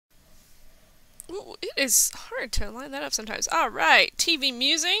Ooh, it is hard to line that up sometimes. Alright, TV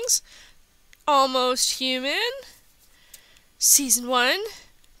Musings, Almost Human, Season 1,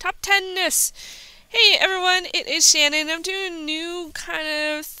 Top 10-ness. Hey everyone, it is Shannon. I'm doing a new kind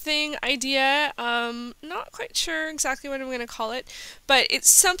of thing, idea. Not quite sure exactly what I'm going to call it, but it's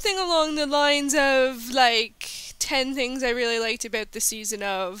something along the lines of, like, 10 things I really liked about the season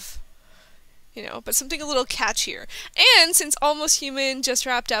of, but something a little catchier. And since Almost Human just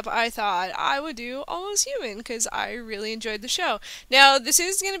wrapped up, I thought I would do Almost Human, because I really enjoyed the show. Now, this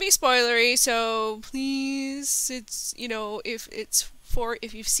is going to be spoilery, so please, it's,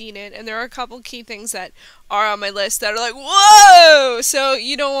 if you've seen it, and there are a couple key things that are on my list that are like, whoa! So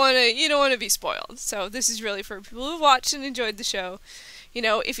you don't want to be spoiled. So this is really for people who've watched and enjoyed the show.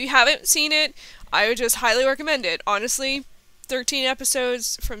 If you haven't seen it, I would just highly recommend it. Honestly, 13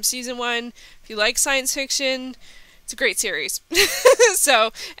 episodes from season 1. If you like science fiction, it's a great series.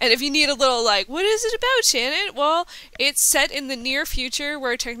 So, and if you need a little like, what is it about, Shannon? Well, it's set in the near future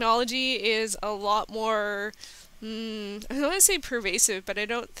where technology is a lot more, I don't want to say pervasive, but I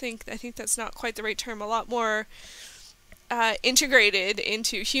think that's not quite the right term. A lot more integrated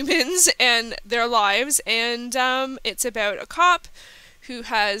into humans and their lives, and it's about a cop who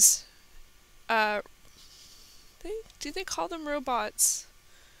has, do they call them robots?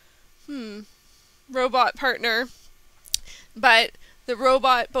 Robot partner, but the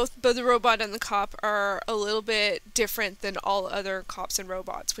robot, both the robot and the cop are a little bit different than all other cops and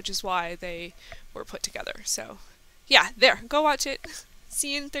robots, which is why they were put together. So, yeah, there, go watch it.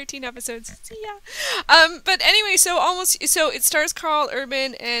 See you in 13 episodes. See ya. But anyway, so it stars Karl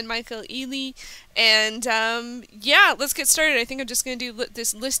Urban and Minka Kelly, and yeah, let's get started. I think I'm just gonna do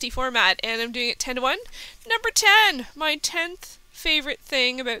this listy format, and I'm doing it 10 to 1. Number 10, my 10th favorite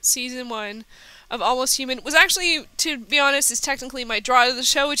thing about season 1 of Almost Human was actually, to be honest, is technically my draw to the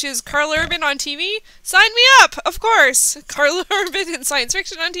show, which is Karl Urban on TV. Sign me up, of course. Karl Urban in science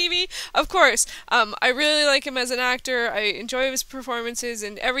fiction on TV, of course. I really like him as an actor. I enjoy his performances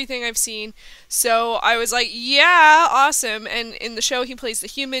and everything I've seen. So I was like, yeah, awesome. And in the show, he plays the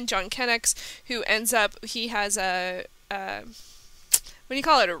human, John Kennex, who ends up, he has a what do you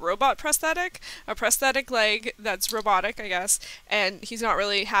call it, a robot prosthetic? A prosthetic leg that's robotic, I guess, and he's not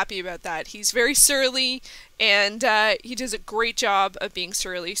really happy about that. He's very surly, and he does a great job of being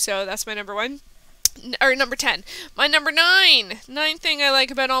surly, so that's my number 1. Or number 10. My number 9 thing I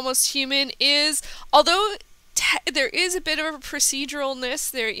like about Almost Human is, although there is a bit of a proceduralness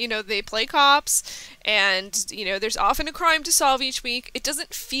there, they play cops, and, there's often a crime to solve each week. It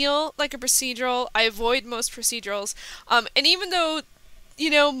doesn't feel like a procedural. I avoid most procedurals, and even though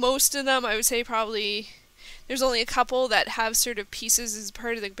most of them, I would say probably there's only a couple that have sort of pieces as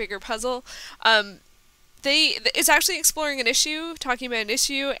part of the bigger puzzle. It's actually exploring an issue, talking about an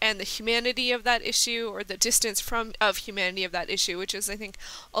issue, and the humanity of that issue, or the distance of humanity of that issue, which is, I think,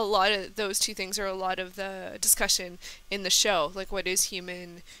 a lot of those two things are a lot of the discussion in the show. Like, what is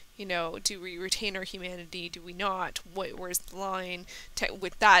human? Do we retain our humanity? Do we not? Where's the line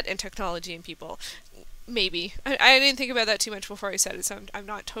with that and technology and people? Maybe. I didn't think about that too much before I said it, so I'm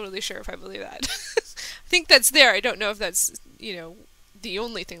not totally sure if I believe that. I think that's there. I don't know if that's, the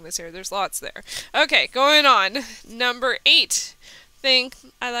only thing that's there. There's lots there. Okay, going on. Number 8 thing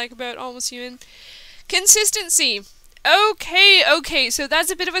I like about Almost Human. Consistency. Okay, so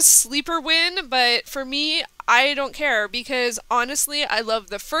that's a bit of a sleeper win, but for me, I don't care, because honestly, I love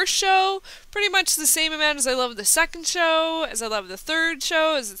the first show pretty much the same amount as I love the second show, as I love the third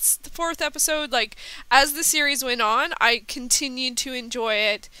show, as it's the 4th episode. Like, as the series went on, I continued to enjoy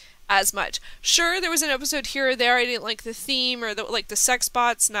it as much. Sure, there was an episode here or there I didn't like the theme, or the sex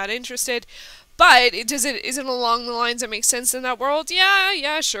bots, not interested, but is it along the lines that make sense in that world?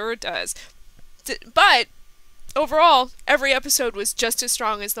 Yeah, sure it does. But overall, every episode was just as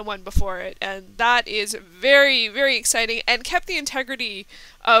strong as the one before it, and that is very, very exciting, and kept the integrity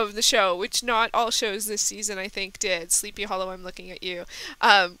of the show, which not all shows this season, I think, did. Sleepy Hollow, I'm looking at you.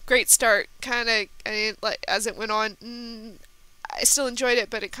 Great start, kind of, as it went on, I still enjoyed it,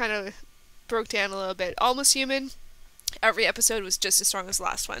 but it kind of broke down a little bit. Almost Human, every episode was just as strong as the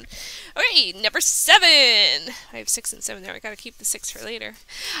last one. Okay, number 7. I have 6 and 7 there. I gotta keep the 6 for later.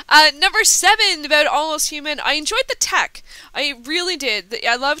 Number 7 about Almost Human. I enjoyed the tech. I really did.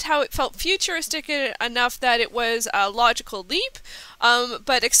 I loved how it felt futuristic enough that it was a logical leap,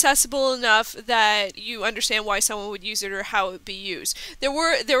 but accessible enough that you understand why someone would use it or how it would be used. There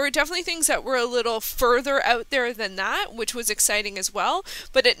were definitely things that were a little further out there than that, which was exciting as well,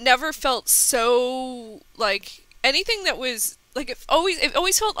 but it never felt so, like, anything that was, like, it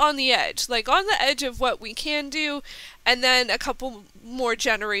always felt on the edge of what we can do, and then a couple more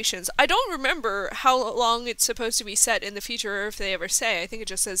generations. I don't remember how long it's supposed to be set in the future, or if they ever say. I think it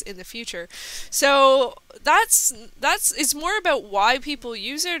just says in the future. So that's it's more about why people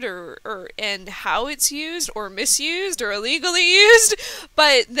use it, or and how it's used or misused or illegally used.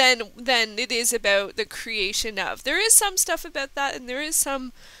 But then it is about the creation of. There is some stuff about that, and there is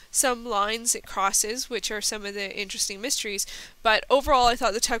some lines it crosses, which are some of the interesting mysteries. But overall, I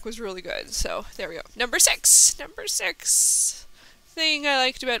thought the tech was really good. So there we go. Number six thing I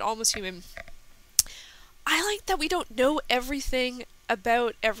liked about Almost Human. I like that we don't know everything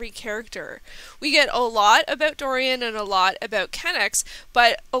about every character. We get a lot about Dorian and a lot about Kennex,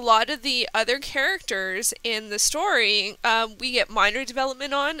 but a lot of the other characters in the story, we get minor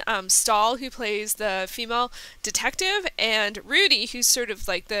development on. Stahl, who plays the female detective, and Rudy, who's sort of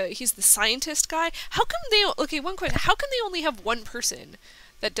like he's the scientist guy. How come one question, how can they only have one person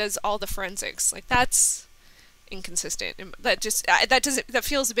that does all the forensics? Like, that's inconsistent. That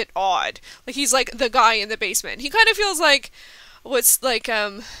feels a bit odd. Like, he's like the guy in the basement. He kind of feels like what's like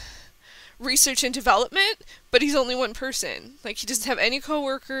research and development, but he's only one person. Like, he doesn't have any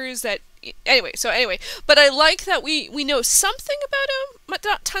co-workers that anyway, but I like that we know something about him, but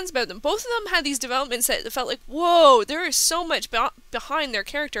not tons about them. Both of them had these developments that felt like, whoa, there is so much behind their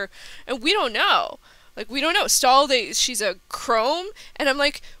character, and we don't know. Like, we don't know. Stahl, she's a chrome, and I'm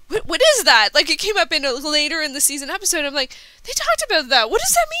like, what is that? Like, it came up in later in the season episode. I'm like, they talked about that. What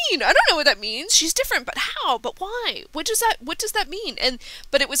does that mean? I don't know what that means. She's different, but how? But why? What does that mean?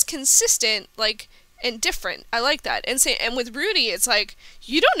 But it was consistent, like, and different. I like that. And with Rudy, it's like,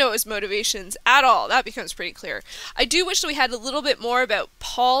 you don't know his motivations at all. That becomes pretty clear. I do wish that we had a little bit more about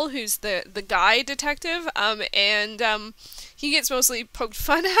Paul, who's the guy detective, he gets mostly poked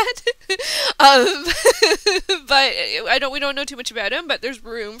fun at, but we don't know too much about him, but there's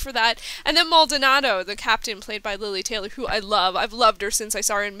room for that. And then Maldonado, the captain, played by Lili Taylor, who I love. I've loved her since I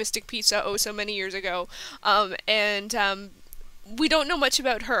saw her in Mystic Pizza so many years ago, we don't know much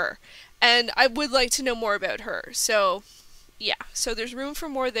about her, and I would like to know more about her. So, yeah, so there's room for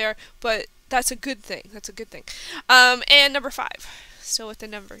more there, but that's a good thing. And number 5. Still with the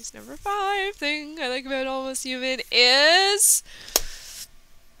numbers. Number 5 thing I like about Almost Human is...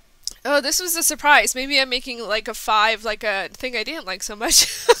 Oh, this was a surprise. Maybe I'm making like a 5, like a thing I didn't like so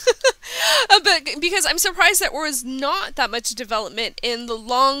much. But because I'm surprised that there was not that much development in the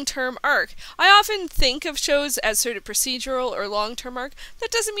long-term arc. I often think of shows as sort of procedural or long-term arc.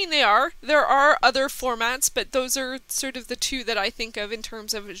 That doesn't mean they are. There are other formats, but those are sort of the two that I think of in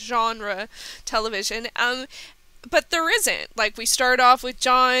terms of genre television. But there isn't. Like, we start off with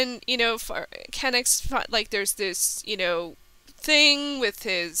John, Kennex, like, there's this, thing with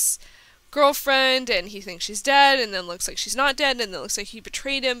his girlfriend, and he thinks she's dead, and then looks like she's not dead, and then it looks like he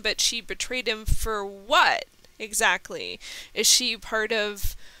betrayed him, but she betrayed him for what, exactly? Is she part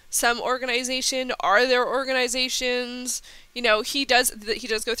of some organization? Are there organizations? He does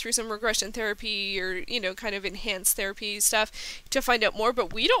go through some regression therapy or, kind of enhanced therapy stuff to find out more,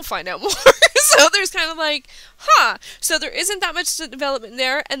 but we don't find out more. So there's kind of like, so there isn't that much development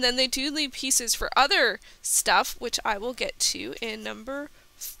there, and then they do leave pieces for other stuff, which I will get to in number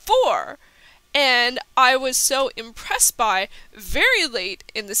 4. And I was so impressed by, very late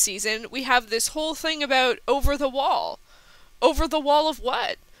in the season, we have this whole thing about over the wall. Over the wall of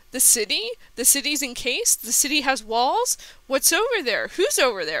what? The city? The city's encased? The city has walls? What's over there? Who's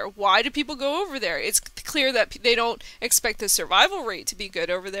over there? Why do people go over there? It's clear that they don't expect the survival rate to be good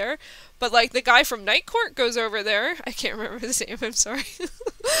over there. But, like, the guy from Night Court goes over there. I can't remember his name, I'm sorry.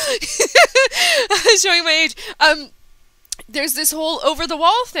 Showing my age. There's this whole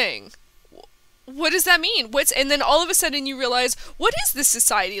over-the-wall thing. What does that mean? And then all of a sudden you realize, what is this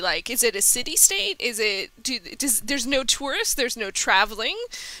society like? Is it a city-state? There's no tourists, there's no traveling,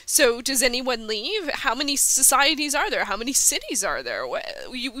 so does anyone leave? How many societies are there? How many cities are there?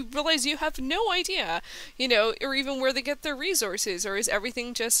 You realize you have no idea, or even where they get their resources, or is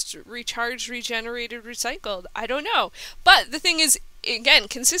everything just recharged, regenerated, recycled? I don't know. But the thing is, again,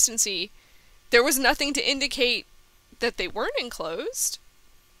 consistency. There was nothing to indicate that they weren't enclosed.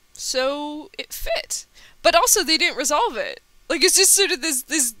 So it fit. But also they didn't resolve it. Like, it's just sort of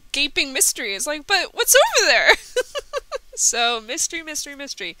this gaping mystery. It's like, but what's over there? So mystery.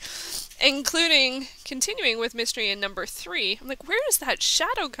 Including continuing with mystery in number 3. I'm like, where is that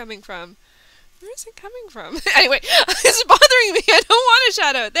shadow coming from? Where is it coming from? Anyway, it's bothering me. I don't want a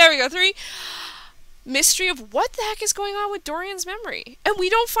shadow. There we go. 3. Mystery of what the heck is going on with Dorian's memory. And we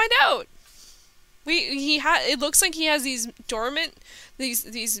don't find out. It looks like he has these dormant,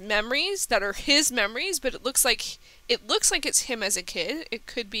 these memories that are his memories, but it looks like it's him as a kid. It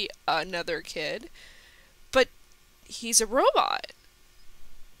could be another kid, but he's a robot.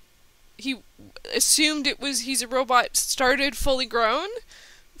 He assumed he's a robot, started fully grown,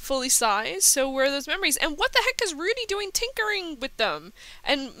 fully sized, so where are those memories? And what the heck is Rudy doing tinkering with them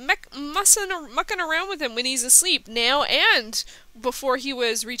and mucking around with him when he's asleep now and before he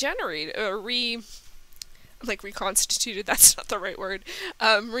was regenerated, or reconstituted, that's not the right word,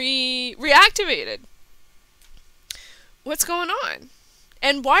 reactivated? What's going on?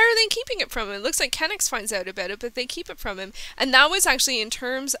 And why are they keeping it from him? It looks like Kennex finds out about it, but they keep it from him. And that was actually, in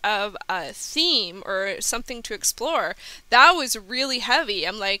terms of a theme or something to explore, that was really heavy.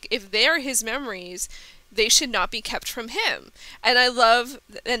 I'm like, if they're his memories, they should not be kept from him. And I love,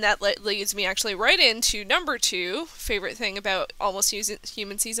 and that leads me actually right into number 2, favorite thing about Almost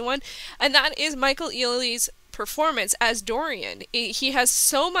Human Season 1, and that is Michael Ealy's performance as Dorian. He has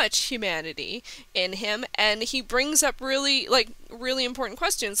so much humanity in him, and he brings up really important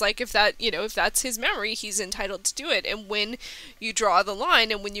questions, like if that's his memory, he's entitled to do it, and when you draw the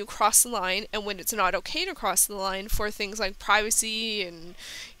line, and when you cross the line, and when it's not okay to cross the line for things like privacy and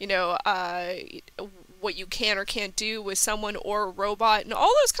what you can or can't do with someone or a robot and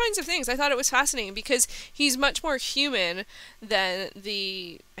all those kinds of things. I thought it was fascinating because he's much more human than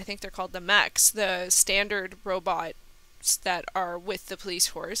I think they're called the mechs, the standard robots that are with the police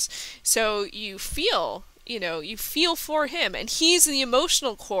force. So you feel for him, and he's the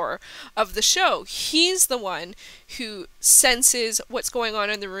emotional core of the show. He's the one who senses what's going on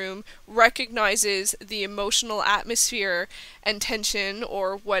in the room, recognizes the emotional atmosphere and tension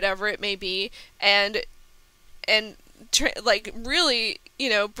or whatever it may be, and really,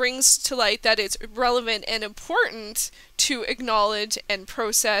 brings to light that it's relevant and important to acknowledge and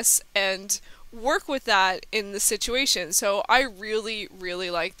process and work with that in the situation. So I really, really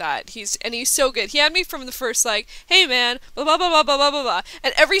like that. He's so good. He had me from the first, hey man, blah blah blah blah blah blah blah,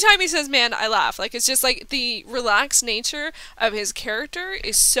 and every time he says man, I laugh. It's just the relaxed nature of his character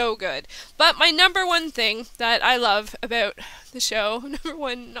is so good. But my number one thing that I love about the show, number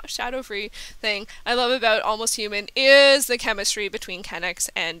one not shadow-free thing I love about Almost Human, is the chemistry between Kennex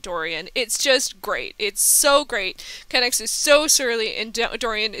and Dorian. It's just great. It's so great. Kennex is so surly and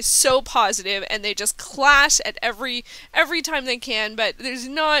Dorian is so positive, and they just clash at every time they can, but it's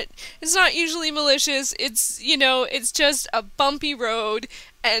not usually malicious. It's just a bumpy road,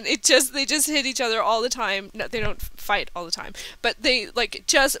 and they just hit each other all the time. No, they don't fight all the time, but they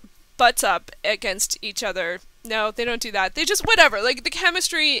just butts up against each other. No, they don't do that. They just, whatever. The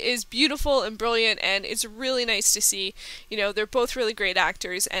chemistry is beautiful and brilliant, and it's really nice to see. They're both really great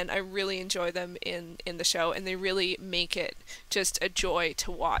actors, and I really enjoy them in the show, and they really make it just a joy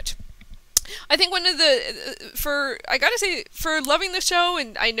to watch. I think I gotta say, for loving the show,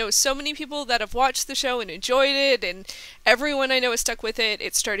 and I know so many people that have watched the show and enjoyed it, and everyone I know is stuck with it.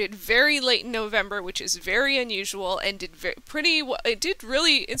 It started very late in November, which is very unusual, and did pretty well.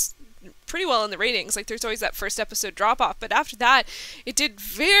 It's pretty well in the ratings. There's always that first episode drop off, but after that it did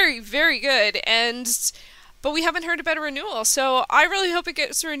very, very good, but we haven't heard about a renewal, so I really hope it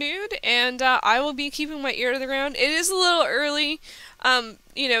gets renewed, and I will be keeping my ear to the ground. It is a little early to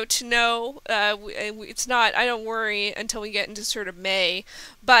know. It's not, I don't worry until we get into sort of May,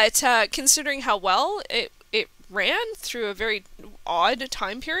 but considering how well it ran through a very odd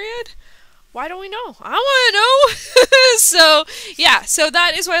time period, why don't we know? I want to know! So, yeah, so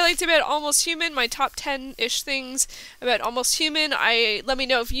that is what I liked about Almost Human, my top 10-ish things about Almost Human. Let me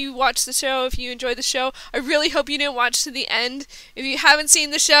know if you watched the show, if you enjoyed the show. I really hope you didn't watch to the end if you haven't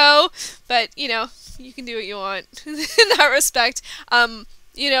seen the show, but, you can do what you want in that respect. Are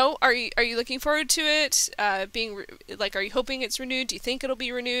you looking forward to it? Are you hoping it's renewed? Do you think it'll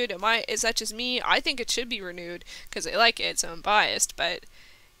be renewed? Is that just me? I think it should be renewed, because I like it, so I'm biased, but,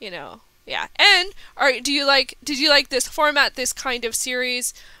 yeah. And did you like this format, this kind of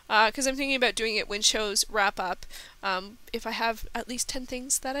series? Because I'm thinking about doing it when shows wrap up, if I have at least 10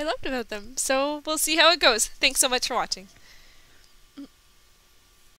 things that I loved about them. So we'll see how it goes. Thanks so much for watching.